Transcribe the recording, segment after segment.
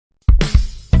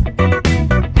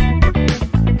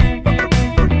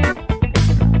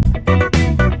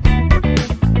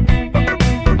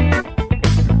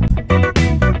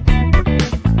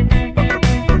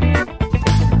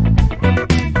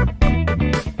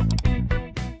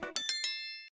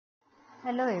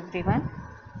Hello everyone.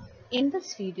 In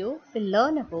this video, we'll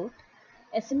learn about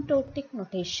asymptotic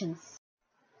notations.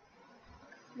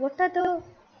 What are the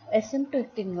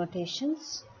asymptotic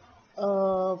notations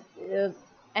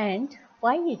and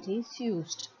why it is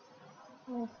used?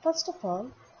 First of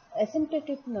all,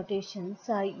 asymptotic notations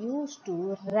are used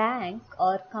to rank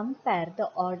or compare the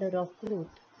order of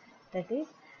growth. That is,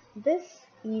 this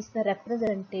is the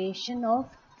representation of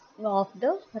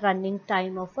the running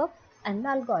time of an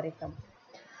algorithm.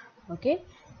 Okay,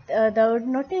 the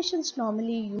notations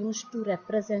normally used to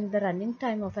represent the running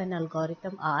time of an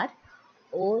algorithm are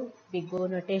O big O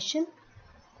notation.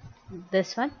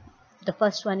 This one, the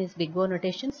first one is big O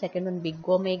notation, second one big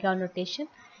omega notation,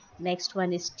 next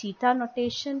one is theta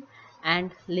notation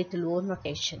and little o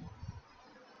notation.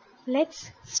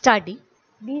 Let's study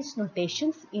these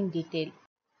notations in detail.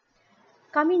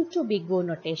 Coming to big O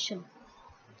notation,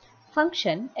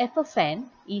 function f of n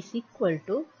is equal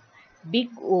to big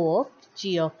O of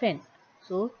g of n.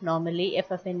 So normally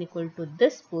f of n equal to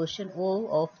this portion O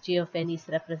of g of n is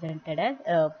represented as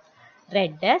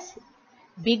read as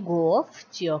big O of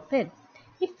g of n.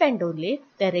 If and only if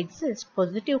there exist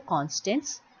positive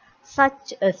constants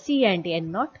such as c and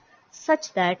n naught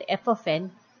such that f of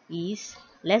n is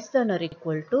less than or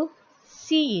equal to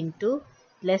c into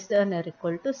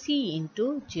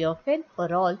g of n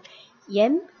for all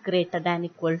n greater than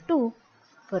equal to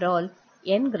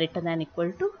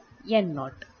n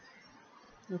naught.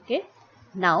 Okay,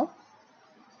 now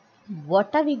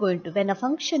what are we going to, when a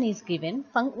function is given,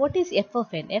 what is f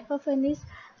of n? F of n is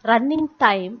running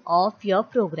time of your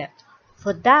program.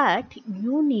 For that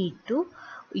you need to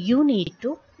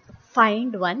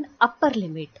find one upper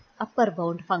limit, upper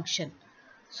bound function.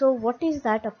 So what is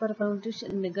that upper bound?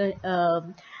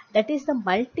 That is the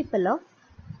multiple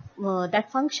of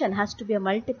that function has to be a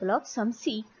multiple of some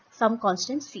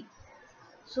constant c.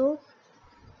 So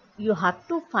you have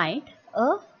to find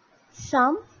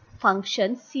some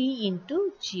function c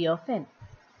into g of n.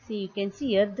 See, you can see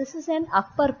here this is an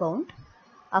upper bound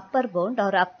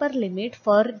or upper limit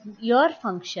for your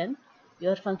function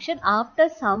after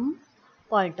some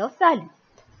point of value.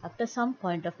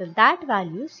 That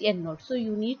value is n naught. So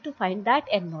you need to find that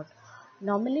n naught.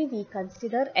 Normally we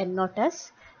consider n naught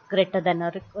as greater than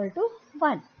or equal to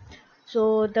 1.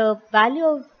 So the value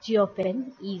of g of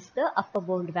n is the upper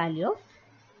bound value of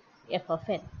f of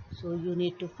n. So you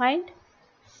need to find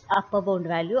upper bound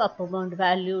value.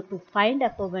 To find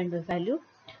upper bound value,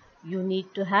 you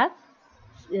need to have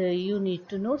you need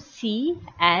to know c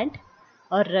and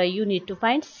you need to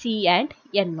find c and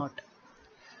n naught.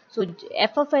 So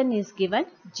f of n is given,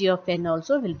 g of n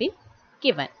also will be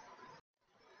given.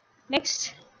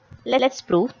 Next, let's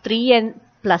prove 3n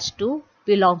plus 2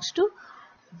 belongs to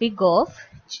big O of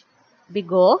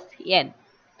n.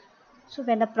 So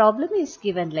when a problem is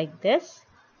given like this,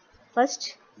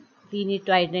 first we need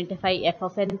to identify f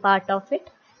of n part of it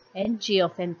and g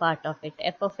of n part of it.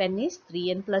 F of n is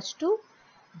 3n plus 2,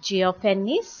 g of n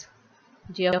is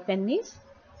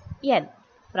n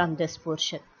from this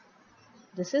portion.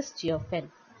 This is g of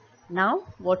n. Now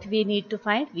what we need to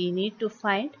find? We need to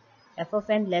find f of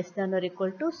n less than or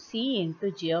equal to c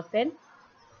into g of n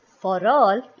for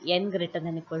all n greater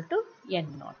than equal to n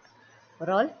naught.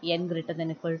 For all n greater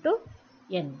than equal to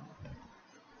n naught.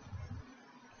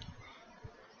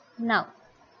 Now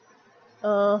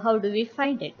how do we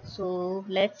find it? So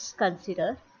let's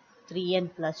consider 3n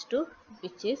plus 2,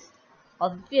 which is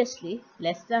obviously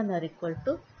less than or equal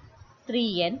to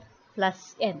 3n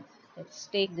plus n. Let's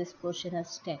take this portion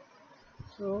as 10.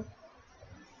 So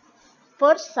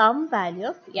for some value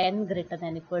of n greater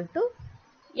than equal to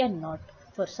n naught,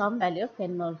 for some value of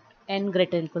n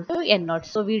greater than equal to n naught.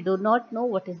 So we do not know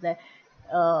what is the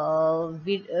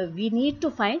we need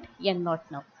to find n naught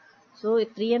now. So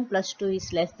if 3n plus 2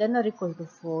 is less than or equal to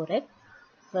 4n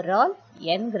for all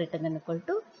n greater than equal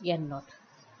to n naught.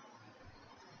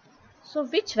 So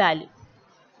which value?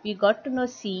 We got to know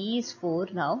c is 4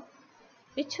 now.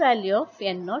 Which value of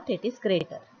n naught it is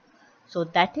greater? So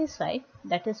that is why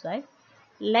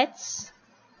let's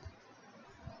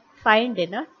find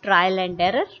in a trial and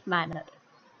error manner.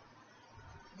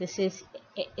 This is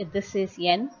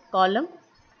n column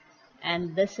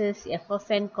and this is f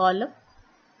of n column,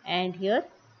 and here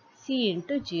c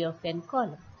into g of n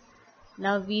column.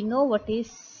 Now we know what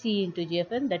is c into g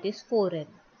of n, that is 4n.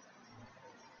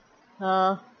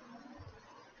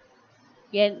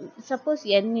 suppose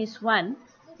n is 1,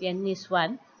 okay, n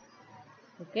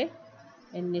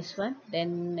is 1,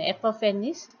 then f of n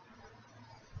is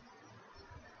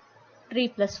 3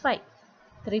 plus 5,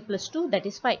 3 plus 2, that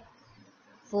is 5.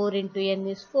 4 into n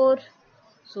is 4.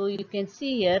 So you can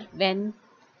see here when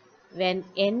n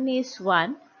is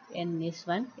 1,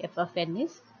 f of n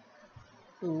is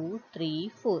 2,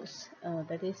 3, 4.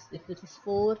 That is, if it is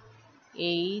 4,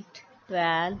 8,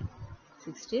 12,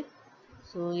 16.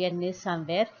 So n is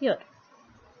somewhere here.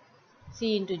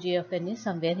 C into g of n is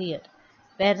somewhere here.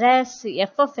 Whereas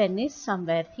f of n is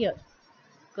somewhere here,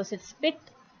 because it's bit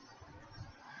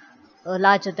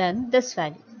larger than this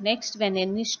value. Next, when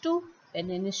n is 2,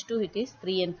 it is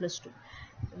 3n plus 2.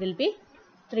 It will be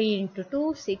 3 into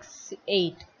 2, 6,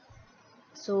 8.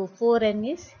 So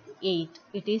 4n is 8.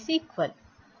 It is equal.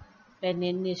 When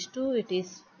n is 2, it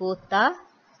is both are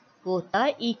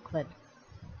equal.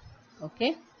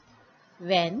 Okay.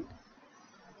 When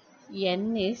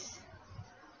n is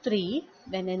 3,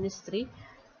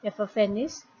 f of n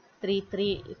is 3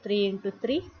 into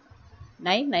 3,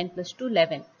 9, 9 plus 2,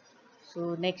 11.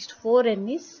 So next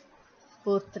 4n is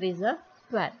 4 3s are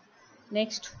 12.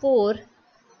 Next 4,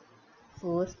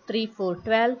 3, 4,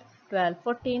 12, 12,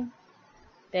 14.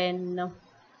 Then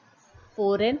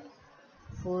 4n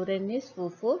is 4,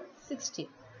 4, 16.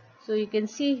 So you can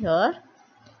see here,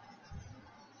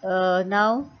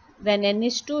 now when n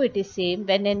is 2, it is same.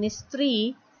 When n is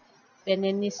 3, it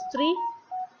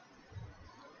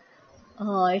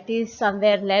is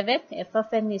somewhere 11. F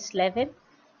of n is 11,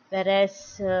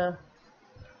 whereas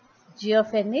g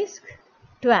of n is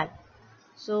 12.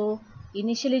 So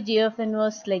initially g of n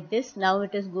was like this, now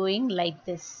it is going like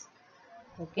this.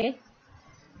 Okay.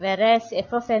 Whereas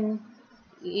f of n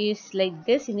is like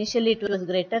this, initially it was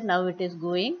greater, now it is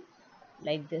going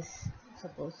like this,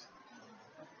 suppose.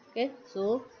 Okay.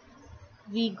 So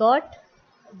we got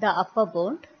the upper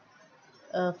bound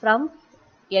from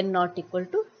n not equal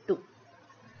to 2.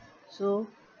 So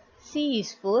C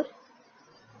is for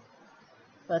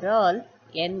all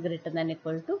n greater than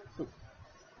equal to 2.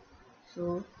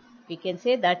 So we can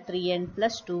say that 3n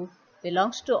plus 2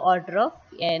 belongs to order of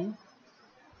n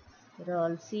for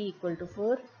all C equal to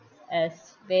 4,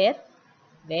 as where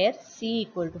C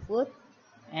equal to 4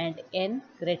 and n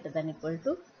greater than equal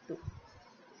to 2.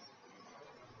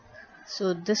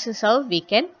 So this is how we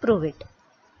can prove it.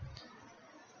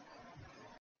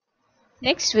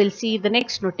 Next we'll see the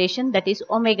next notation, that is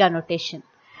omega notation.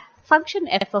 Function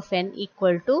f of n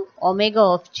equal to omega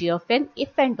of g of n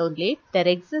if and only if there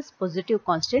exist positive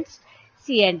constants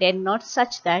c and n not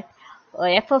such that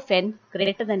f of n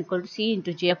greater than equal to c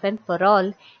into g of n for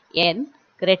all n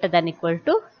greater than equal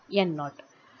to n naught.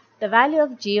 The value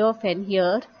of g of n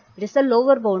here, it is the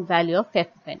lower bound value of f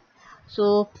of n.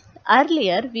 So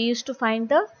earlier we used to find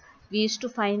the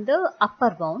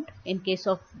upper bound in case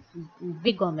of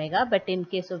big omega, but in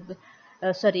case of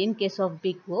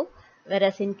big O,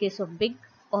 whereas in case of big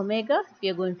omega we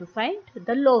are going to find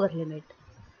the lower limit.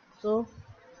 So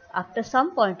after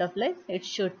some point of life, it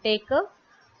should take a,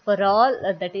 for all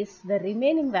that is the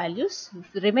remaining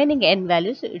n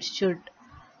values, it should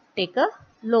take a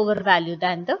lower value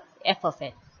than the f of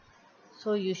n.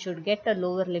 So you should get a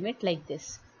lower limit like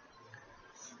this.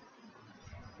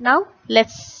 Now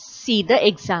let's see the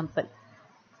example.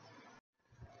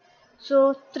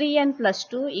 So 3n plus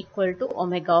 2 equal to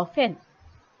omega of n.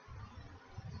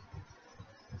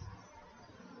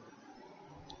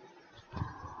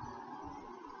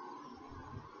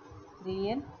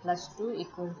 n plus 2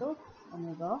 equal to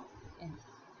omega of n.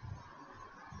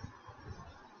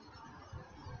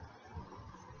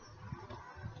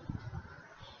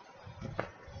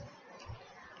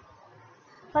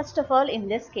 First of all, in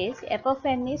this case, f of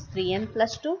n is 3n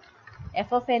plus 2,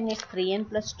 f of n is 3n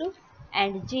plus 2,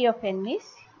 and g of n is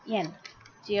n.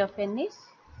 G of n is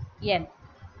n.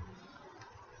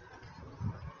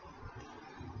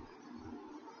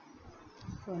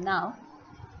 So now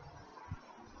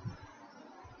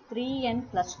 3n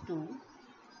plus 2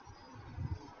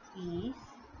 is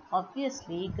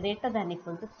obviously greater than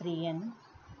equal to 3n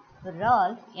for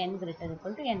all n greater than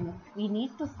equal to n. We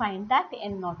need to find that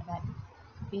n naught value.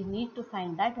 We need to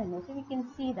find that n naught. So we can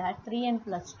see that 3n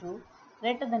plus 2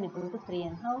 greater than equal to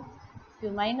 3n. How? If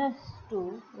you minus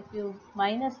 2, if you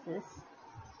minus this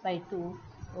by 2,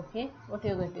 okay, what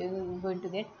you are going to? You are going to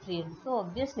get 3n. So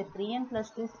obviously 3n plus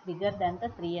 2 is bigger than the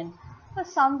 3n for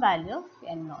some value of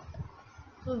n naught.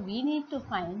 So we need to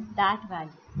find that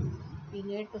value. We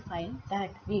need to find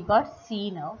that. We got C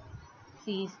now.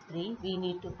 C is 3. We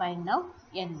need to find now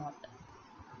n naught.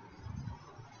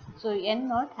 So n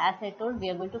naught, as I told,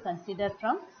 we are going to consider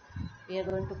from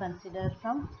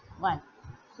 1.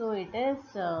 So it is,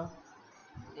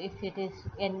 if it is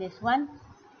n is 1,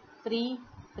 3,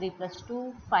 3 plus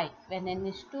 2, 5. When n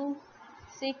is 2,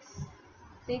 6,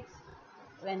 6.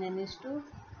 When n is 2,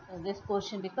 this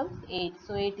portion becomes 8.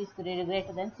 So 8 is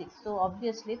greater than 6. So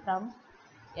obviously from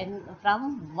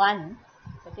 1,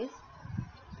 that is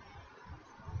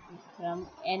from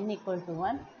n equal to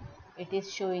 1, it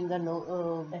is showing a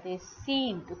low, that is c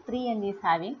into 3n is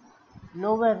having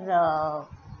lower,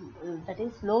 that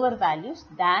is lower values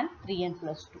than 3n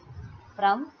plus 2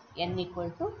 from n equal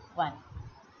to 1.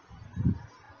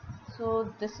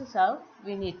 So this is how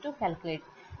we need to calculate.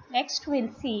 Next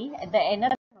we'll see the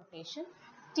another notation,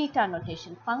 theta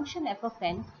notation. Function f of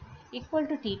n equal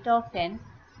to theta of n,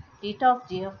 theta of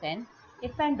g of n,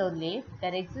 if and only if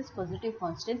there exists positive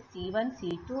constant c1,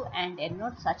 c2 and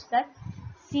n0 such that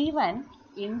c1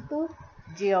 into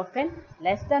g of n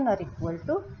less than or equal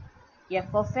to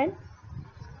f of n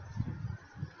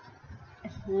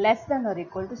less than or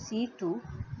equal to c2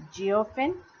 g of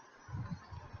n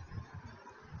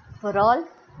for all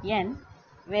n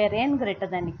where n greater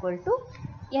than equal to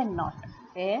n0,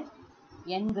 where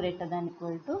n greater than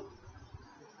equal to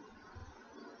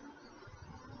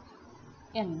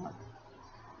n0.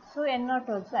 So n0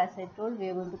 also, as I told, we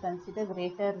are going to consider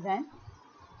greater than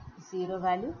 0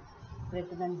 value,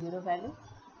 greater than 0 value.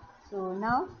 So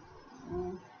now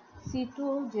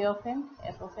c2 g of n,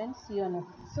 f of n, c1 of n.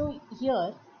 So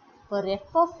here for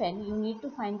f of n you need to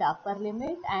find the upper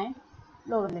limit and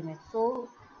lower limit. So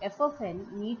f of n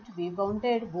need to be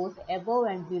bounded both above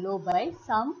and below by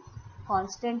some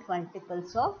constant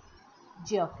multiples of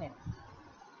g of n.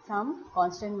 Some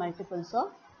constant multiples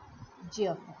of g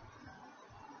of n.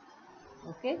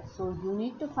 Okay, so you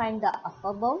need to find the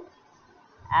upper bound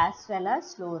as well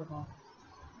as lower bound.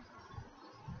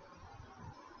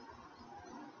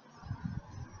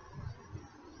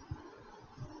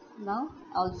 Now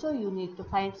also you need to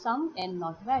find some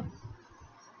n0 value.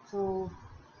 So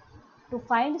to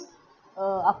find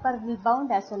upper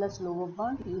bound as well as lower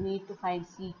bound, you need to find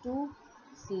c2,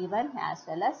 c1 as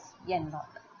well as n0.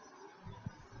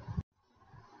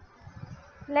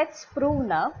 Let's prove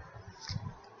now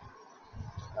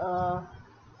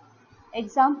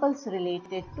examples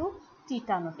related to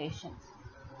theta notations.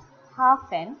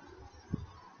 Half n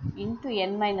into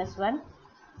n minus 1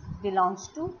 belongs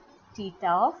to theta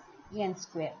of n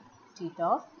square, theta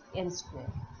of n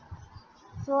square.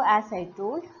 So as I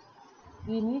told,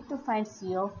 we need to find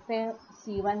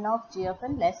c1 of g of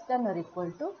n less than or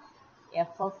equal to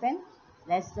f of n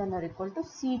less than or equal to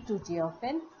c2 g of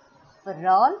n for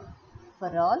all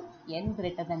n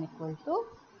greater than equal to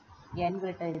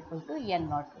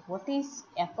n0. What is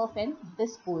f of n?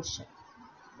 This portion.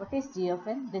 What is g of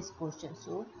n? This portion.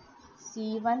 So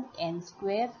c1 n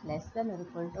square less than or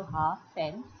equal to half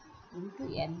n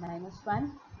into n minus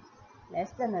 1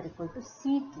 less than or equal to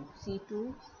c2.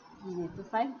 C2 we need to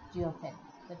find g of n,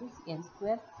 that is n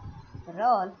square for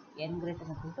all n greater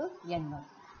than or equal to n0.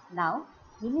 Now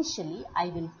initially I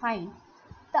will find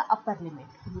the upper limit.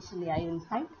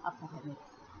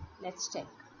 Let's check.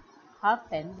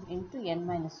 Half n into n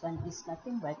minus 1 is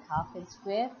nothing but half n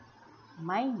square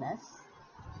minus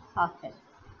half n,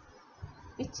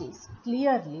 which is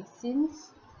clearly,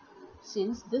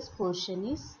 since this portion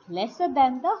is lesser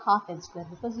than the half n square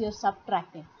because you are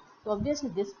subtracting, so obviously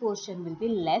this portion will be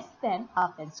less than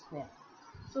half n square.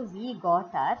 So we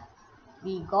got our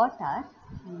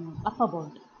upper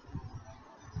bound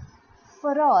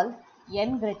for all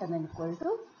n greater than equal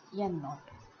to n0.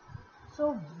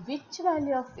 So which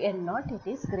value of n0 it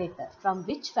is greater? From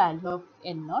which value of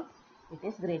n0 it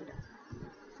is greater?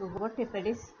 So what if it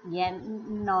is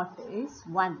n0 is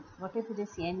 1? What if it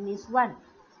is n is 1?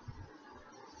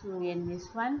 So n is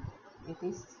 1, it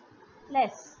is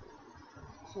less.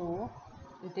 So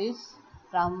it is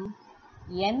from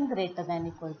n greater than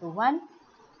equal to 1,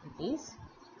 it is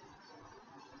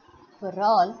for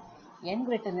all n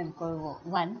greater than equal to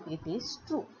 1, it is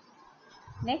true.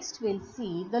 Next we'll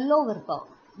see the lower bound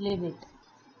limit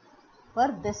for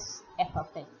this f of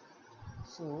n.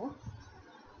 So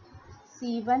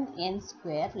c1 n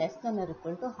square less than or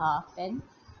equal to half n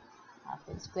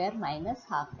square minus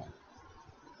half n.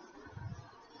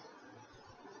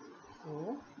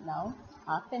 So now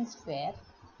half n square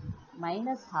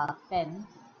minus half n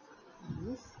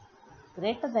is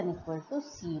greater than equal to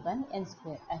c1 n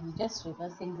square. I am just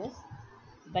reversing this,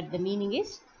 but the meaning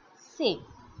is same.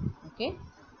 Okay,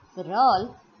 for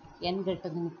all n greater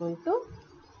than equal to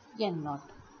n0.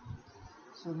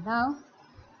 So now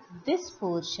this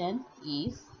portion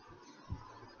is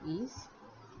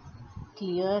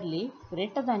clearly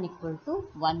greater than equal to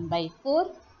 1 by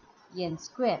 4 n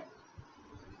square.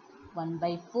 1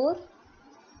 by 4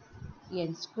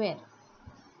 n square.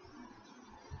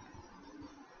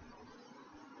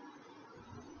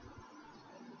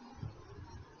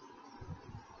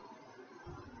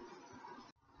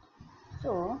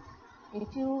 So,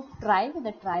 if you try with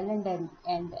the trial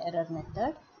and error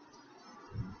method,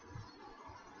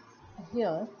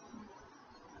 here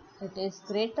it is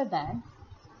greater than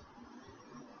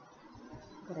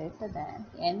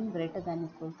n greater than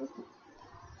equal to 2.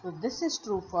 So, this is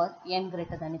true for n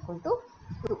greater than equal to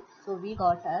 2. So, we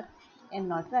got our n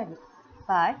naught value.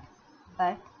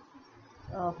 But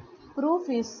proof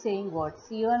is saying what?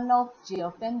 C1 of g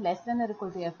of n less than or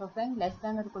equal to f of n less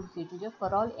than or equal to c to g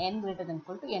for all n greater than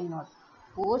equal to n naught.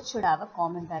 Both should have a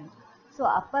common value. So,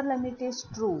 upper limit is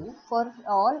true for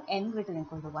all n greater than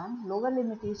equal to 1. Lower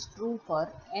limit is true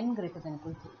for n greater than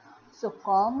equal to 2. So,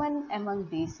 common among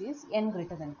these is n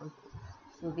greater than equal to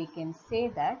 2. So, we can say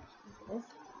that is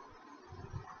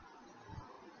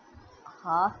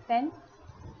half n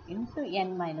into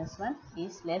n minus 1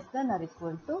 is less than or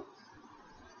equal to,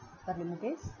 upper limit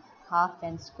is half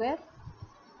n square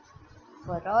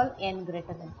for all n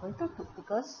greater than equal to 2,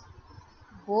 because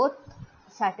both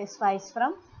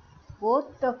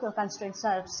constraints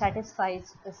are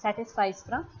satisfies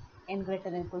from n greater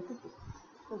than equal to 2.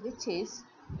 So, which is,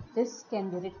 this can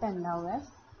be written now as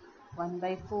 1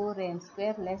 by 4 n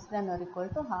square less than or equal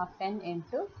to half n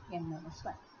into n minus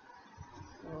 1.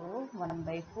 So, 1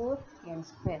 by 4 n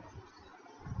square.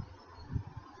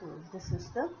 So, this is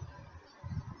the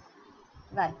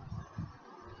value.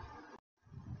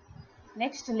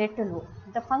 Next, little o.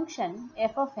 The function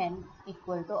f of n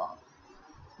equal to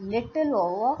little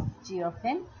o of g of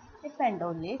n depend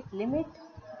only limit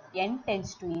n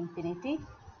tends to infinity,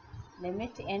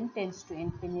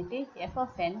 f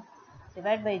of n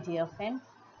divided by g of n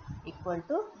equal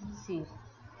to 0.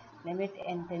 Limit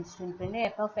n tends to infinity,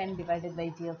 f of n divided by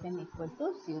g of n equal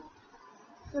to 0.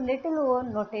 So, little o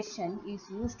notation is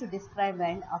used to describe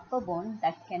an upper bound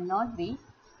that cannot be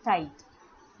tight.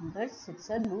 Thus, it's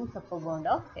a loose upper bound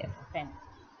of f of n.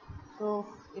 So,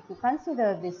 if you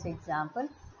consider this example,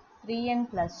 3n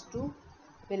plus 2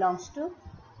 belongs to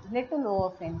little o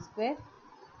of n square.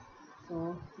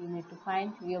 So, you need to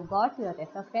find, you have got your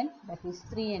f of n, that is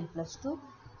 3n plus 2,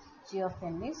 g of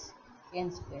n is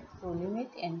n square. So, limit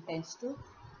n tends to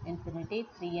infinity,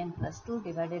 3n plus 2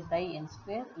 divided by n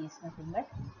square is nothing but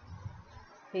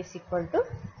is equal to